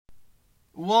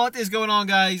What is going on,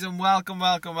 guys, and welcome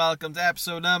to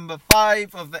episode number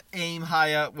 5 of the Aim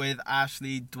Higher with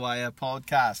Ashley Dwyer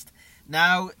podcast.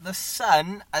 Now, the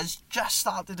sun has just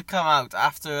started to come out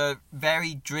after a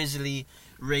very drizzly,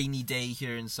 rainy day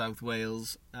here in South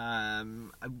Wales. I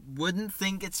wouldn't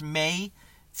think it's May.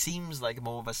 It seems like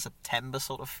more of a September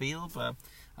sort of feel, but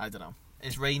I don't know.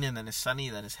 It's raining, then it's sunny,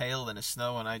 then it's hail, then it's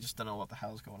snow, and I just don't know what the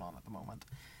hell's going on at the moment.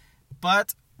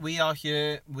 But we are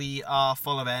here, we are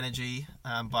full of energy,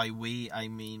 and by we, I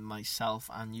mean myself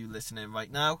and you listening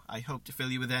right now. I hope to fill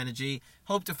you with energy,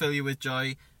 hope to fill you with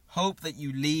joy, hope that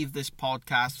you leave this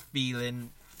podcast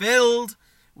feeling filled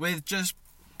with just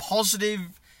positive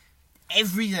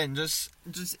everything, just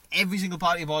every single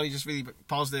part of your body just really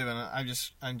positive, and I'm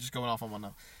just going off on one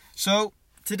now. So,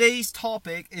 today's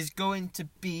topic is going to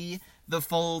be the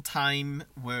full-time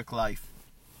work life.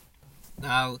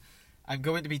 Now, I'm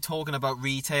going to be talking about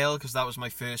retail because that was my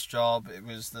first job. It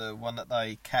was the one that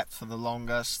I kept for the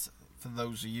longest. For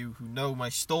those of you who know my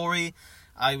story,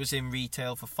 I was in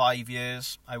retail for 5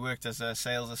 years. I worked as a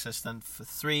sales assistant for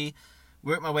 3.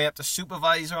 Worked my way up to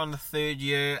supervisor on the 3rd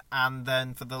year. And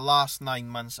then for the last 9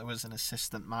 months, I was an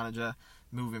assistant manager,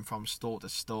 moving from store to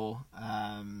store,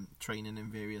 training in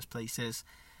various places.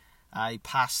 I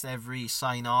passed every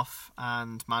sign-off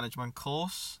and management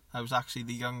course. I was actually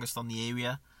the youngest on the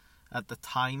area at the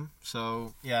time,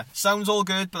 so yeah, sounds all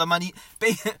good, but the money,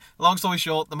 long story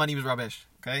short, the money was rubbish,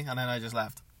 okay, and then I just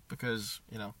left, because,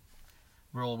 you know,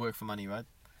 we all work for money, right?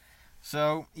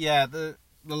 So, yeah, the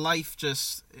life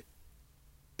just,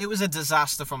 it was a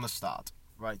disaster from the start,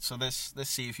 right? So let's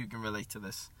see if you can relate to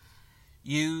this.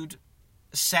 You'd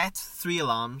set 3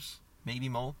 alarms, maybe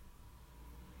more.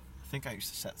 I think I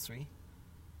used to set 3.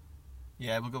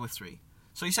 Yeah, we'll go with 3.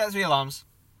 So you set 3 alarms.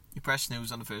 You press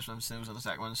snooze on the first one, snooze on the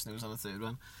second one, snooze on the third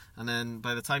one. And then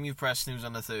by the time you press snooze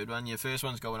on the third one, your first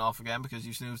one's going off again because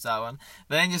you snoozed that one.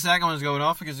 Then your second one's going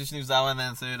off because you snoozed that one,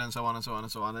 then third, and so on and so on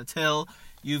and so on. Until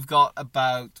you've got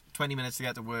about 20 minutes to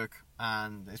get to work,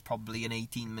 and it's probably an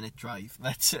 18-minute drive.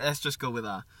 Let's just go with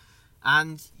that.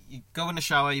 And you go in the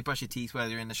shower, you brush your teeth while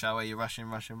you're in the shower, you're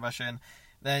rushing.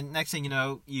 Then next thing you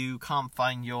know, you can't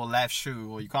find your left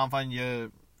shoe, or you can't find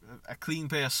a clean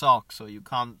pair of socks, or you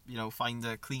can't, find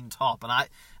a clean top,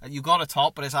 and you got a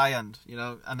top, but it's ironed,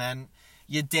 and then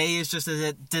your day is just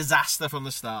a disaster from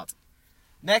the start.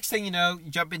 Next thing you know, you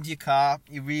jump into your car,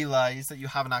 you realise that you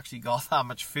haven't actually got that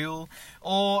much fuel,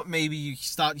 or maybe you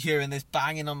start hearing this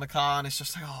banging on the car, and it's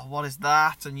just like, oh, what is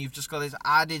that? And you've just got this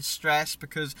added stress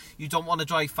because you don't want to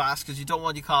drive fast because you don't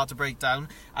want your car to break down,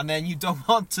 and then you don't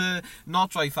want to not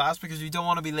drive fast because you don't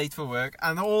want to be late for work,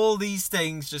 and all these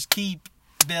things just keep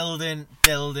building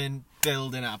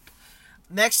up.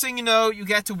 Next thing you know, you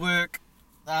get to work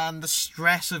and the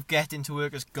stress of getting to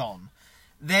work is gone.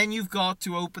 Then you've got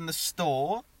to open the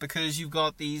store because you've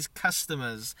got these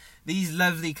customers, these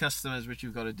lovely customers which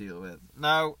you've got to deal with.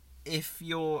 Now, if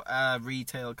you're a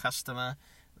retail customer,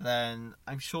 then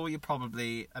I'm sure you're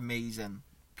probably amazing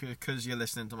because you're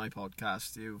listening to my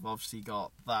podcast. You've obviously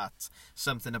got that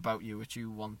something about you which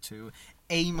you want to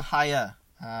aim higher.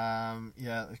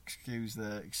 Excuse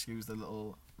the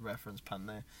little reference pun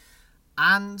there.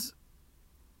 And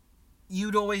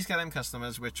you'd always get them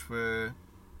customers which were,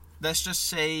 let's just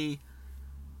say,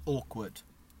 awkward,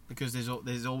 because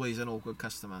there's always an awkward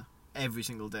customer every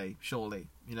single day, surely.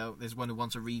 There's one who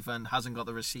wants a refund, hasn't got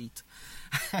the receipt.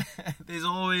 There's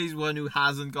always one who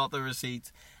hasn't got the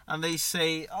receipt, and they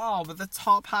say, oh, but the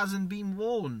top hasn't been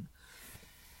worn.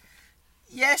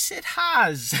 Yes, it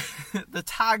has. The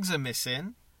tags are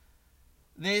missing.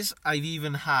 I've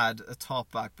even had a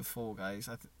top back before, guys.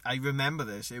 I remember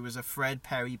this. It was a Fred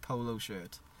Perry polo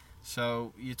shirt.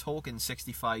 So you're talking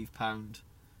 £65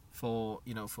 for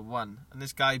one. And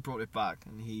this guy brought it back,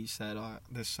 and he said,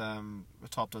 the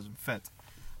top doesn't fit.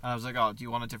 And I was like, oh, do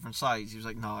you want a different size? He was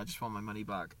like, no, I just want my money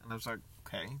back. And I was like,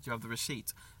 okay, do you have the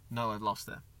receipt? No, I've lost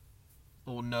it.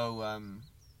 Or no,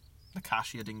 the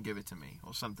cashier didn't give it to me,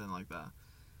 or something like that.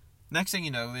 Next thing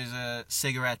you know, there's a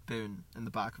cigarette burn in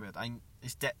the back of it.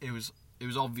 It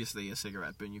was obviously a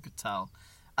cigarette burn, you could tell.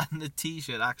 And the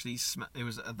t-shirt actually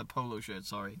the polo shirt,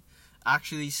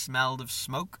 actually smelled of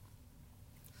smoke.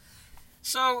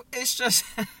 So it's just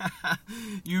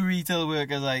you retail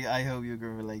workers, I hope you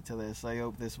can relate to this. I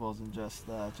hope this wasn't just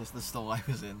the store I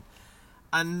was in.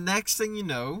 And next thing you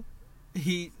know,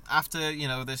 after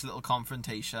this little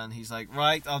confrontation, he's like,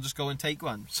 right, I'll just go and take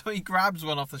one. So he grabs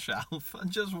one off the shelf and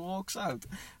just walks out.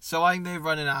 So I'm there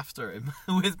running after him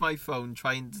with my phone,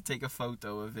 trying to take a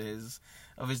photo of his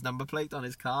number plate on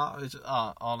his car.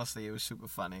 Honestly, it was super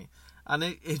funny. And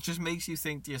it just makes you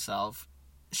think to yourself,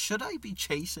 should I be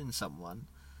chasing someone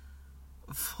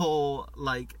for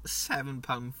like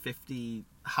 £7.50,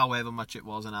 however much it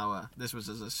was an hour. This was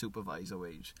as a supervisor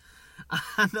wage.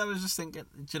 And I was just thinking,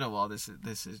 do you know what, this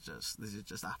is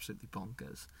just absolutely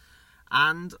bonkers.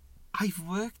 And I've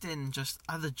worked in just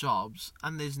other jobs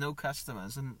and there's no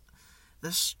customers, and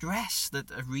the stress that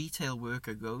a retail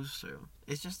worker goes through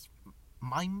is just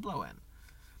mind-blowing,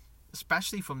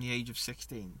 especially from the age of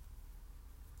 16.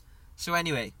 So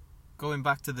anyway, going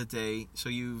back to the day, so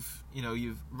you've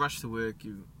rushed to work,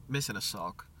 you're missing a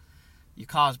sock, your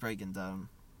car's breaking down,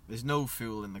 there's no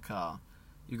fuel in the car,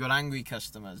 you've got angry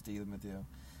customers dealing with you,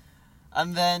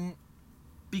 and then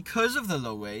because of the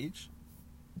low wage,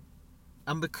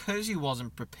 and because you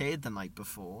wasn't prepared the night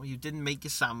before, you didn't make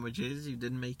your sandwiches, you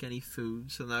didn't make any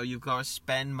food, so now you've got to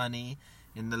spend money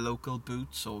in the local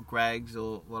Boots or Greggs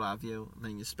or what have you, and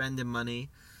then you're spending money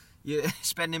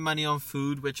on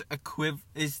food, which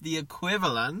is the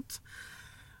equivalent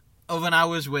of an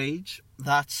hour's wage.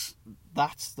 That's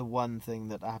the one thing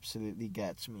that absolutely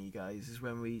gets me, guys, is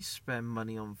when we spend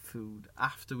money on food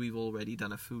after we've already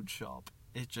done a food shop.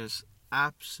 It just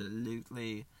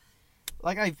absolutely...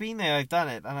 Like, I've been there, I've done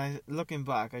it, and looking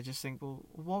back, I just think, well,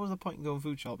 what was the point in going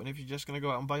food shopping if you're just going to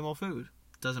go out and buy more food?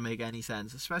 It doesn't make any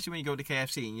sense, especially when you go to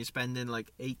KFC and you're spending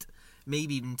like 8,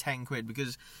 maybe even 10 quid,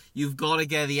 because you've got to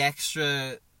get the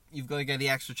extra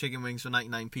chicken wings for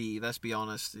 99p. Let's be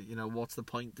honest, what's the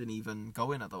point in even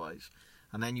going otherwise?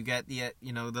 And then you get the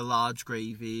the large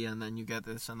gravy, and then you get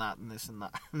this and that and this and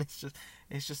that, and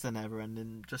it's just a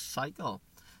never-ending just cycle.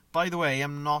 By the way,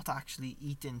 I'm not actually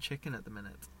eating chicken at the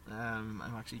minute. I'm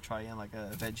actually trying like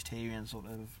a vegetarian sort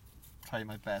of, trying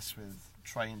my best with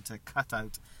trying to cut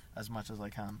out as much as I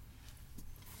can.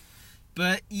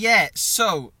 But yeah,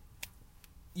 so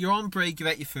you're on break, you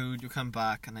get your food, you come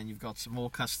back, and then you've got some more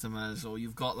customers, or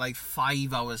you've got like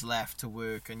 5 hours left to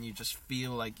work, and you just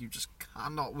feel like you just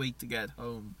cannot wait to get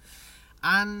home.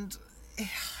 And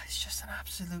it's just an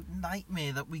absolute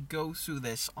nightmare that we go through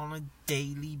this on a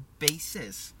daily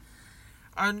basis.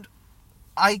 And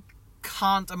I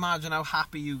can't imagine how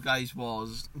happy you guys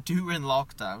was during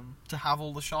lockdown to have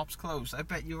all the shops closed. I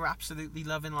bet you were absolutely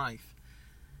loving life.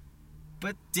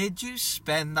 But did you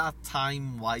spend that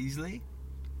time wisely?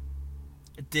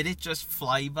 Did it just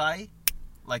fly by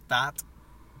like that?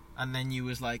 And then you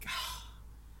was like,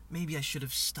 maybe I should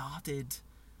have started,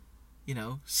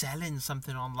 selling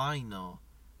something online, or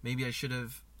maybe I should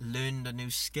have learned a new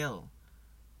skill.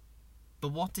 But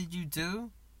what did you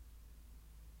do?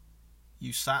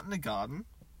 You sat in the garden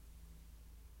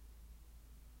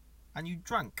and you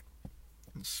drank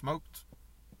and smoked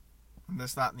and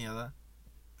this, that and the other.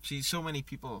 See, so many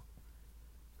people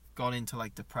got into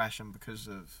like depression because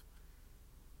of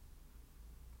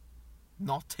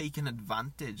not taking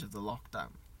advantage of the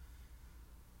lockdown.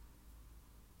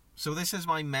 So this is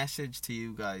my message to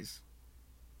you guys.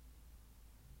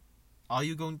 Are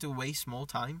you going to waste more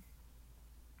time?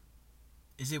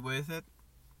 Is it worth it?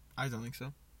 I don't think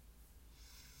so.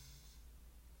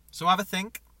 So have a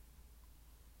think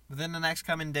within the next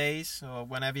coming days, or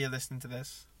whenever you're listening to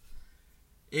this.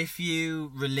 If you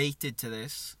related to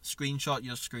this, screenshot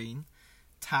your screen,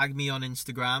 tag me on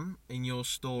Instagram in your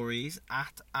stories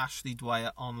at Ashley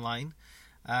Dwyer Online.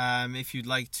 If you'd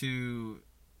like to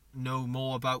know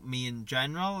more about me in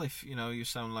general, if you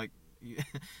sound like,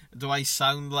 do I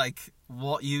sound like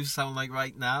what you sound like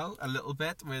right now a little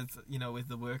bit with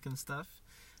the work and stuff?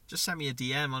 Just send me a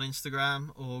DM on Instagram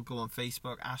or go on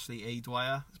Facebook, Ashley A.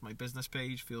 Dwyer. It's my business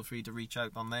page. Feel free to reach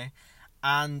out on there.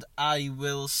 And I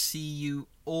will see you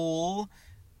all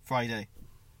Friday.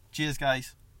 Cheers,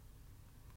 guys.